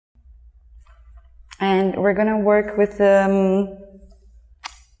And we're gonna work with the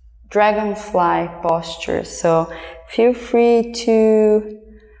Dragonfly posture. So feel free to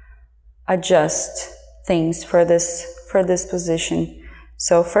adjust things for this position.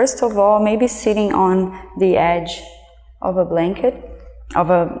 So first of all, maybe sitting on the edge of a blanket, of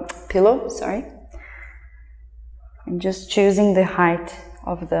a pillow, sorry. And just choosing the height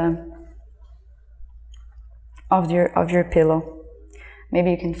of your pillow.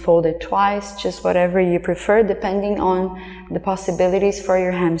 Maybe you can fold it twice, just whatever you prefer, depending on the possibilities for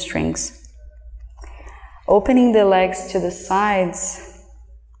your hamstrings. Opening the legs to the sides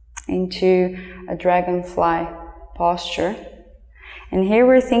into a dragonfly posture. And here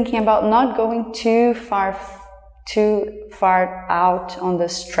we're thinking about not going too far out on the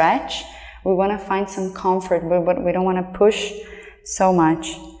stretch. We want to find some comfort, but we don't want to push so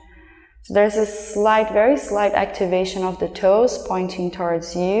much. So there's a very slight activation of the toes pointing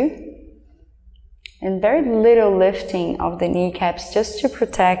towards you. And very little lifting of the kneecaps just to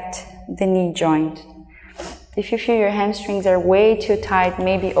protect the knee joint. If you feel your hamstrings are way too tight,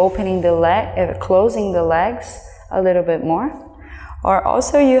 maybe opening the closing the legs a little bit more. Or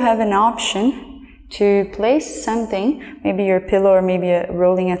also you have an option to place something, maybe your pillow or maybe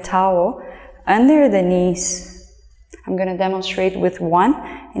rolling a towel, under the knees. I'm going to demonstrate with one,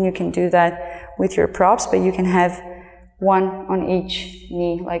 and you can do that with your props, but you can have one on each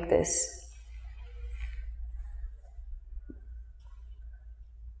knee like this.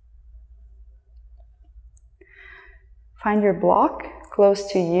 Find your block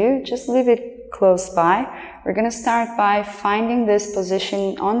close to you, just leave it close by. We're going to start by finding this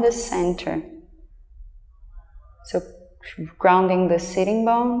position on the center. So grounding the sitting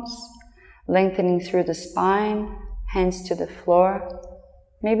bones, lengthening through the spine, hands to the floor,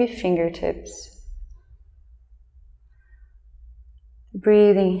 maybe fingertips.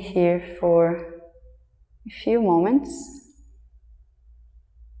 Breathing here for a few moments.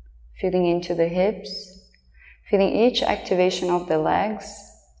 Feeling into the hips, feeling each activation of the legs.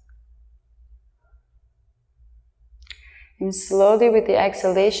 And slowly with the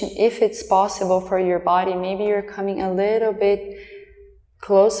exhalation, if it's possible for your body, maybe you're coming a little bit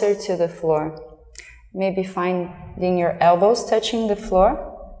closer to the floor. Maybe finding your elbows touching the floor.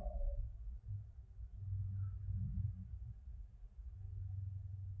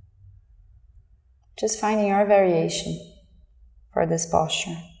 Just finding your variation for this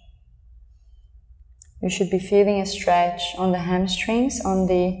posture. You should be feeling a stretch on the hamstrings, on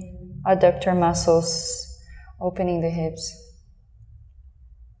the adductor muscles, opening the hips.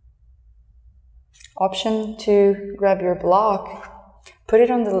 Option to grab your block. Put it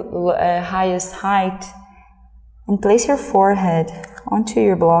on the highest height and place your forehead onto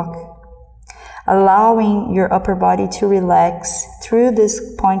your block, allowing your upper body to relax through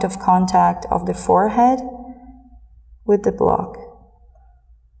this point of contact of the forehead with the block.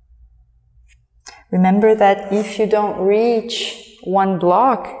 Remember that if you don't reach one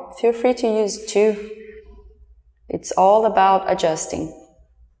block, feel free to use two. It's all about adjusting.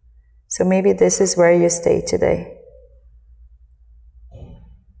 So maybe this is where you stay today.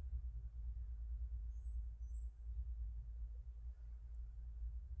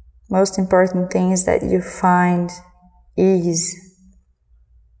 Most important thing is that you find ease.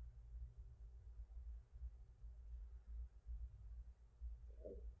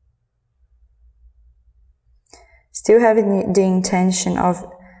 Still having the intention of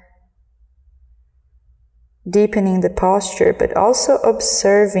deepening the posture, but also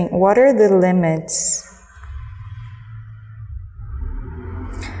observing what are the limits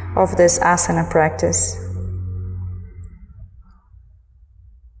of this asana practice.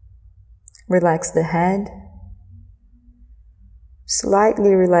 Relax the head,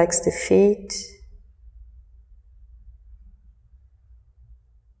 slightly relax the feet,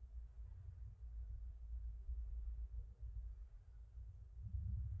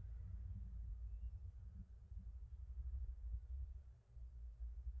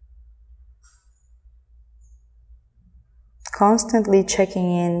 constantly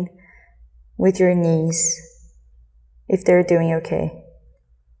checking in with your knees if they're doing okay.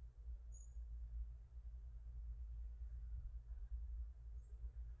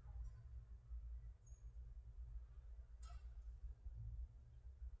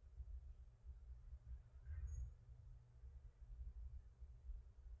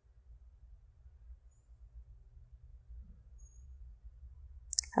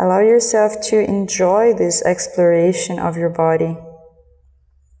 Allow yourself to enjoy this exploration of your body.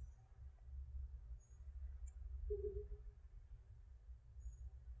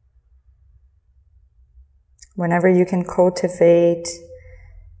 Whenever you can cultivate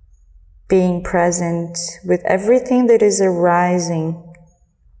being present with everything that is arising.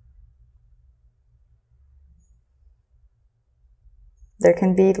 There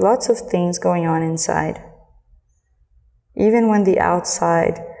can be lots of things going on inside. Even when the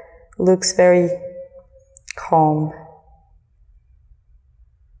outside looks very calm,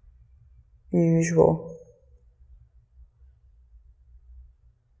 usual.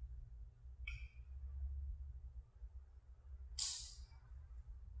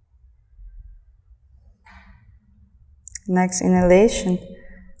 Next inhalation,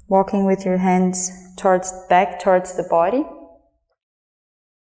 walking with your hands back towards the body.